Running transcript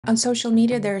On social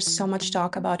media, there's so much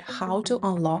talk about how to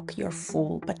unlock your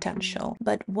full potential.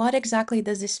 But what exactly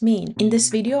does this mean? In this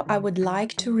video, I would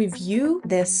like to review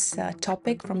this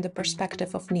topic from the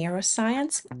perspective of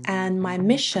neuroscience. And my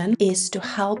mission is to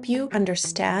help you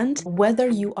understand whether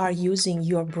you are using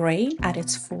your brain at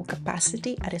its full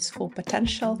capacity, at its full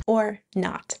potential, or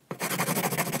not.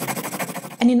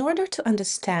 And in order to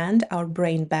understand our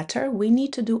brain better, we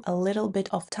need to do a little bit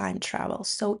of time travel.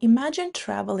 So imagine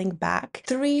traveling back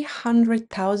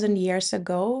 300,000 years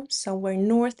ago, somewhere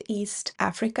northeast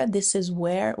Africa. This is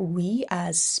where we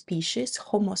as species,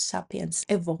 Homo sapiens,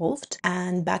 evolved.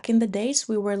 And back in the days,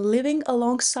 we were living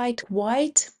alongside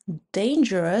quite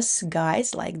dangerous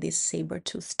guys like this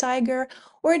saber-toothed tiger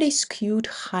or these cute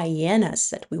hyenas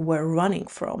that we were running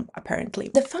from, apparently.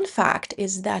 The fun fact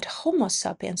is that Homo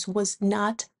sapiens was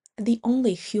not the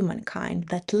only humankind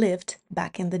that lived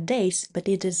back in the days, but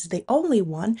it is the only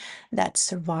one that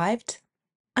survived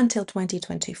until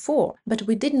 2024. But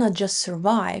we did not just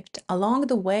survive. Along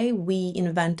the way, we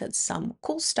invented some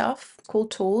cool stuff, cool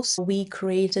tools. We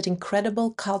created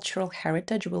incredible cultural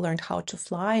heritage. We learned how to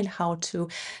fly and how to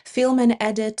film and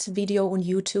edit video on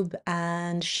YouTube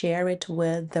and share it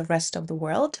with the rest of the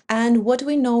world. And what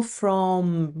we know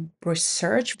from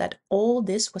research that all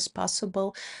this was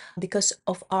possible because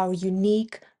of our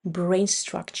unique brain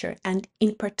structure, and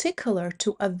in particular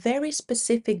to a very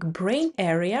specific brain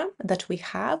area that we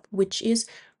have, which is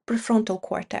prefrontal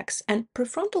cortex. And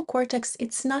prefrontal cortex,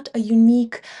 it's not a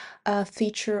unique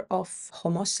feature of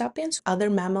Homo sapiens. Other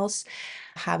mammals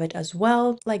have it as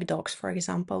well, like dogs, for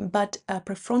example. But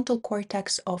prefrontal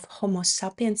cortex of Homo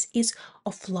sapiens is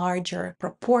of larger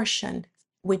proportion,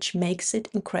 which makes it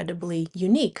incredibly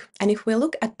unique. And if we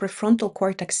look at prefrontal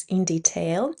cortex in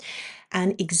detail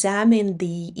and examine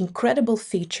the incredible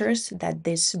features that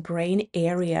this brain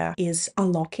area is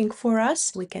unlocking for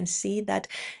us, we can see that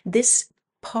this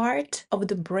part of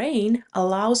the brain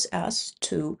allows us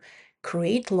to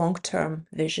create long-term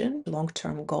vision,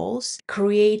 long-term goals,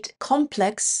 create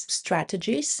complex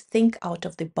strategies, think out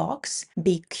of the box,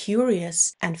 be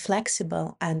curious and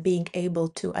flexible, and being able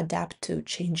to adapt to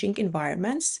changing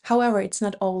environments. However, it's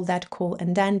not all that cool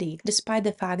and dandy. Despite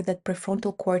the fact that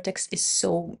prefrontal cortex is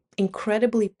so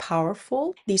incredibly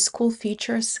powerful, these cool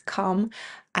features come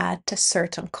at a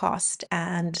certain cost.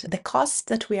 And the cost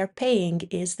that we are paying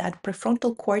is that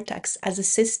prefrontal cortex as a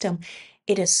system,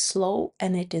 it is slow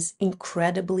and it is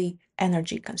incredibly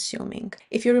energy consuming.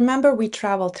 If you remember, we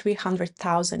traveled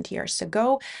 300,000 years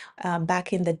ago,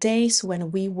 back in the days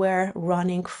when we were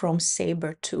running from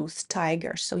saber-toothed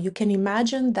tigers. So you can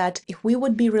imagine that if we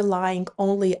would be relying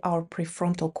only our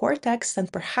prefrontal cortex, then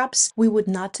perhaps we would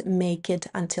not make it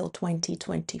until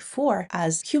 2024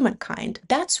 as humankind.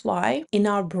 That's why in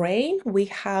our brain we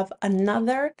have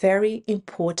another very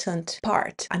important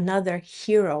part, another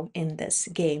hero in this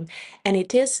game, and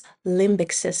it is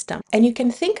limbic system. And you can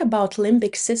think about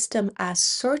limbic system as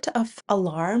sort of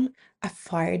alarm, a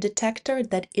fire detector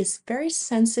that is very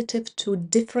sensitive to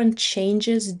different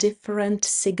changes, different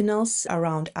signals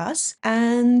around us.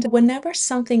 And whenever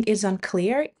something is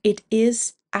unclear, it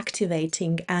is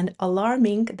activating and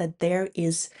alarming that there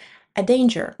is a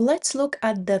danger. Let's look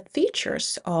at the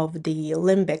features of the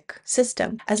limbic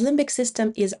system. As limbic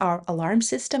system is our alarm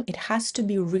system, it has to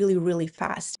be really, really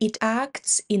fast. It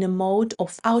acts in a mode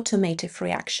of automative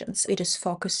reactions. It is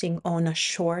focusing on a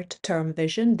short-term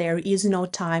vision. There is no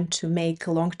time to make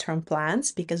long-term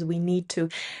plans because we need to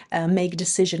make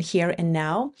decision here and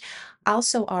now.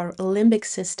 Also, our limbic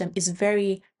system is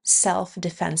very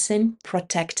self-defensive,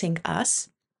 protecting us.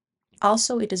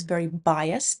 Also, it is very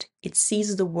biased. It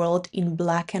sees the world in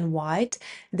black and white.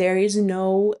 There is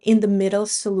no in the middle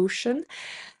solution.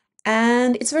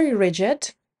 And it's very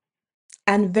rigid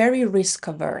and very risk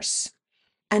averse.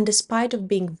 And despite of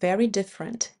being very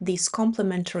different, these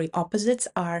complementary opposites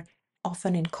are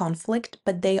often in conflict,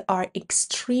 but they are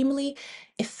extremely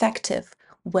effective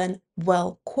when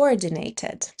well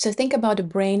coordinated. So think about the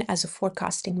brain as a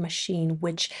forecasting machine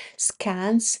which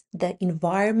scans the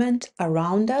environment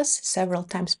around us several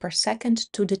times per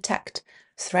second to detect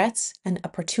threats and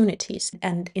opportunities.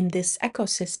 And in this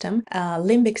ecosystem,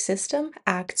 limbic system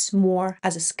acts more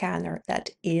as a scanner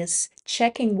that is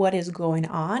checking what is going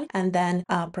on, and then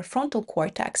prefrontal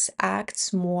cortex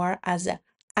acts more as an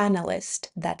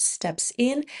analyst that steps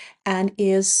in and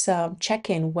is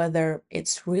checking whether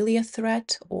it's really a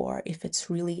threat or if it's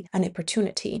really an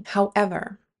opportunity.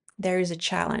 However, there is a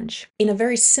challenge. In a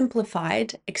very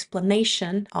simplified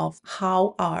explanation of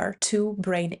how our two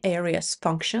brain areas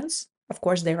functions, Of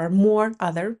course, there are more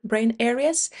other brain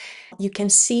areas. You can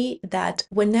see that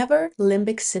whenever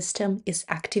limbic system is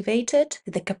activated,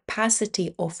 the capacity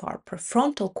of our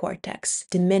prefrontal cortex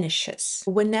diminishes.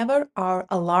 Whenever our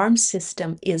alarm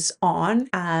system is on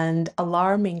and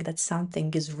alarming that something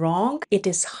is wrong, it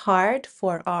is hard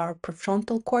for our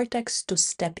prefrontal cortex to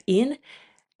step in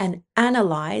and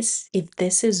analyze if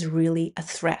this is really a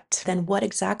threat. Then what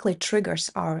exactly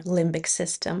triggers our limbic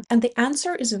system? And the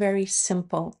answer is very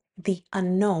simple: the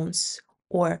unknowns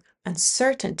or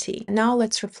uncertainty. Now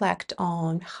let's reflect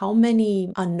on how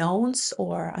many unknowns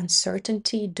or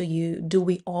uncertainty do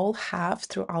we all have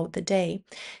throughout the day.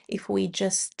 If we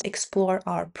just explore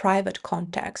our private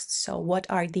context, so what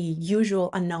are the usual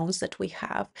unknowns that we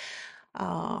have?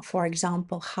 For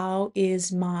example, how is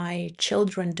my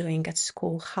children doing at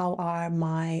school? How are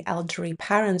my elderly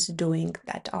parents doing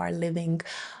that are living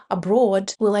abroad?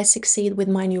 Will I succeed with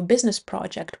my new business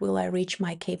project? Will I reach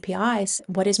my KPIs?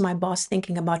 What is my boss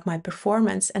thinking about my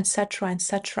performance, etc.,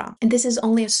 etc. And this is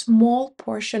only a small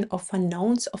portion of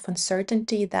unknowns, of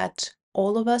uncertainty that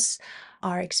all of us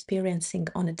are experiencing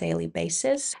on a daily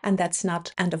basis. And that's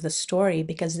not end of the story,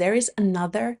 because there is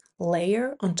another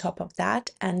layer on top of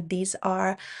that, and these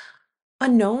are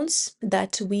unknowns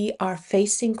that we are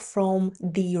facing from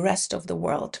the rest of the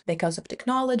world. Because of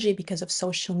technology, because of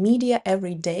social media,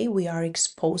 every day we are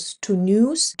exposed to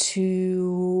news,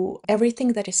 to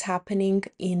everything that is happening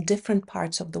in different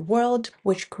parts of the world,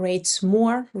 which creates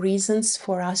more reasons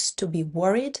for us to be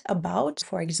worried about.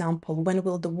 For example, when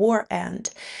will the war end?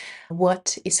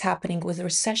 What is happening with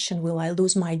recession? Will I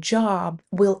lose my job?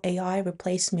 Will AI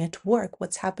replace me at work?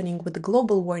 What's happening with the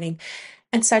global warming,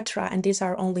 etc.? And these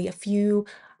are only a few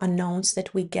unknowns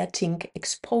that we're getting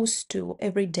exposed to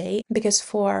every day, because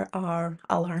for our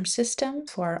alarm system,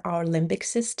 for our limbic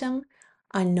system,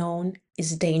 unknown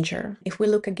is danger. If we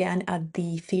look again at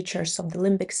the features of the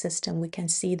limbic system, we can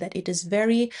see that it is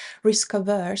very risk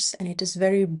averse and it is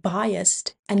very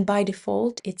biased, and by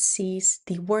default it sees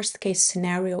the worst case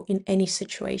scenario in any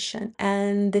situation.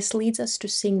 And this leads us to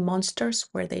seeing monsters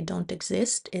where they don't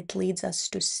exist. It leads us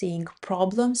to seeing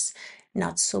problems,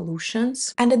 not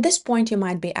solutions. And at this point you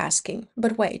might be asking,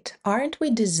 but wait, aren't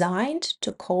we designed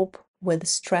to cope with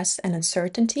stress and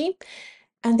uncertainty?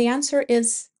 And the answer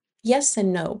is yes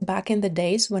and no. Back in the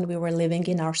days when we were living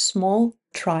in our small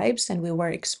tribes and we were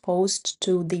exposed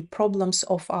to the problems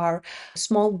of our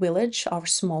small village, our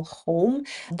small home,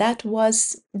 that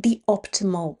was the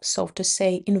optimal, so to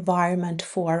say, environment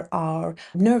for our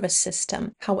nervous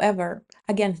system. However,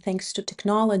 again, thanks to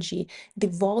technology, the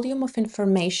volume of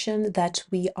information that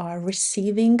we are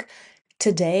receiving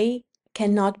today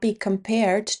cannot be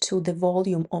compared to the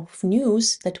volume of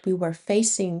news that we were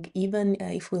facing even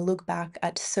if we look back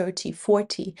at 30,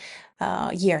 40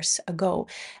 years ago.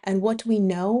 And what we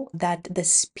know, that the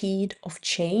speed of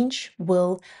change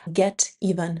will get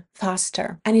even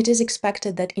faster. And it is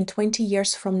expected that in 20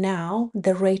 years from now,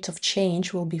 the rate of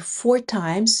change will be 4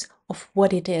 times of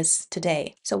what it is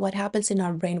today. So what happens in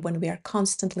our brain when we are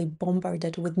constantly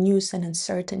bombarded with news and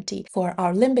uncertainty? For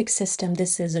our limbic system,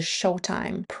 this is a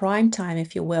showtime, prime time,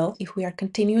 if you will. If we are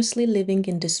continuously living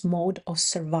in this mode of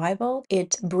survival,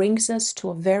 it brings us to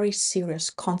a very serious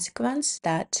consequence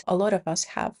that a lot of us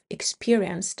have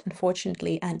experienced,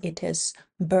 unfortunately, and it is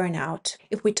burnout.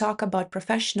 If we talk about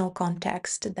professional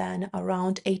context, then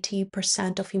around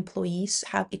 80% of employees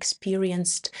have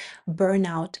experienced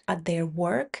burnout at their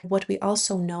work. What we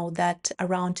also know that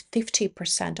around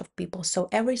 50% of people, so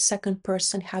every second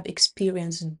person, have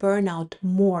experienced burnout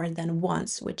more than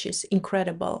once, which is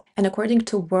incredible. And according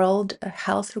to World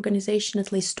Health Organization,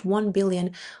 at least 1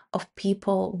 billion of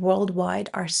people worldwide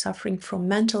are suffering from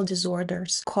mental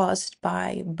disorders caused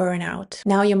by burnout.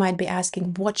 Now you might be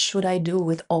asking, what should I do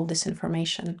with all this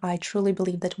information? I truly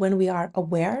believe that when we are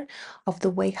aware of the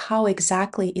way how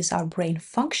exactly is our brain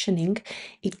functioning,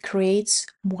 it creates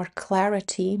more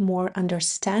clarity, more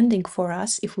understanding for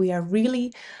us if we are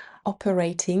really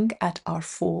operating at our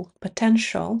full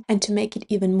potential. And to make it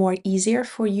even more easier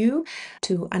for you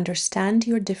to understand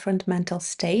your different mental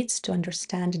states, to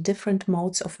understand different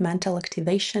modes of mental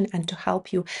activation, and to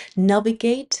help you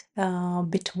navigate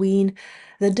between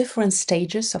the different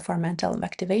stages of our mental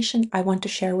activation, I want to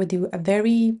share with you a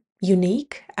very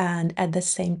unique and at the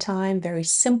same time very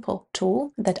simple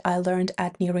tool that I learned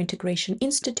at Neurointegration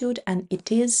Institute, and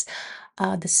it is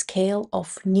the scale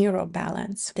of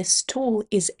NeuroBalance. This tool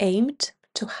is aimed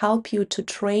to help you to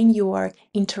train your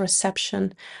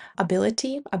interoception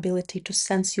ability to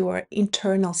sense your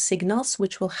internal signals,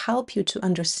 which will help you to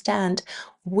understand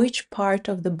which part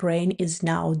of the brain is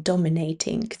now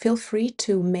dominating. Feel free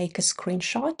to make a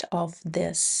screenshot of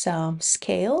this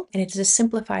scale, and it is a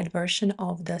simplified version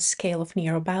of the scale of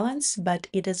NeuroBalance, but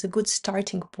it is a good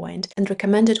starting point. And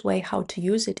recommended way how to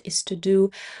use it is to do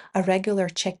a regular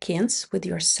check-ins with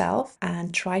yourself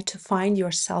and try to find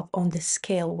yourself on the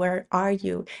scale. Where are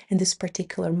you in this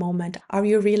particular moment? Are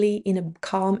you really in a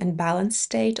calm and balanced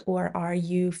state, or are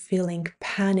you feeling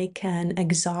panic and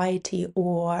anxiety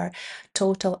or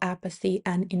total apathy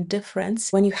and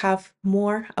indifference? When you have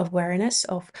more awareness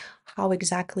of how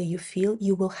exactly you feel,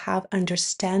 you will have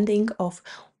understanding of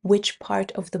which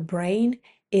part of the brain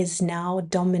is now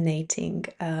dominating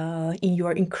in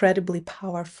your incredibly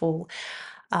powerful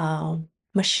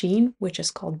machine, which is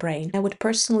called brain. I would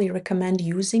personally recommend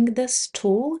using this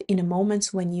tool in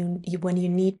moments when you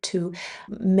need to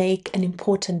make an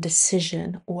important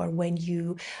decision, or when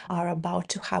you are about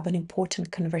to have an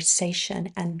important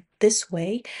conversation. And this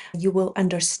way you will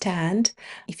understand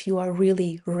if you are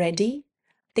really ready.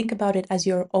 Think about it as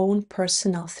your own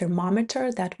personal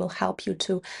thermometer that will help you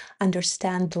to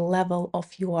understand the level of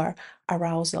your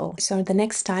arousal. So the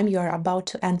next time you are about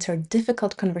to enter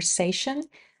difficult conversation,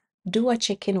 do a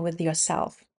check-in with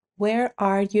yourself. Where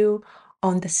are you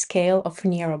on the scale of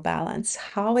NeuroBalance?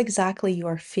 How exactly you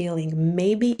are feeling?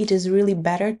 Maybe it is really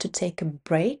better to take a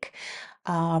break,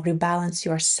 rebalance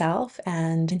yourself,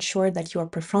 and ensure that your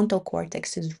prefrontal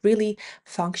cortex is really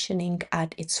functioning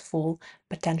at its full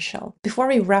potential. Before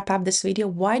we wrap up this video,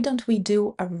 why don't we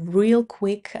do a real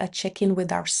quick check-in with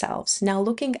ourselves? Now,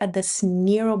 looking at this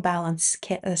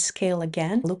NeuroBalance scale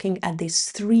again, looking at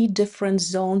these three different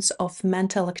zones of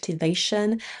mental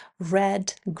activation: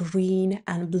 red, green,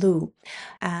 and blue,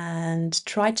 and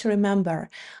try to remember,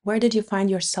 where did you find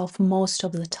yourself most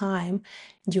of the time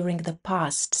during the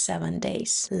past 7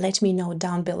 days? Let me know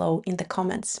down below in the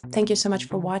comments. Thank you so much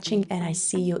for watching, and I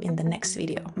see you in the next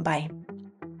video. Bye.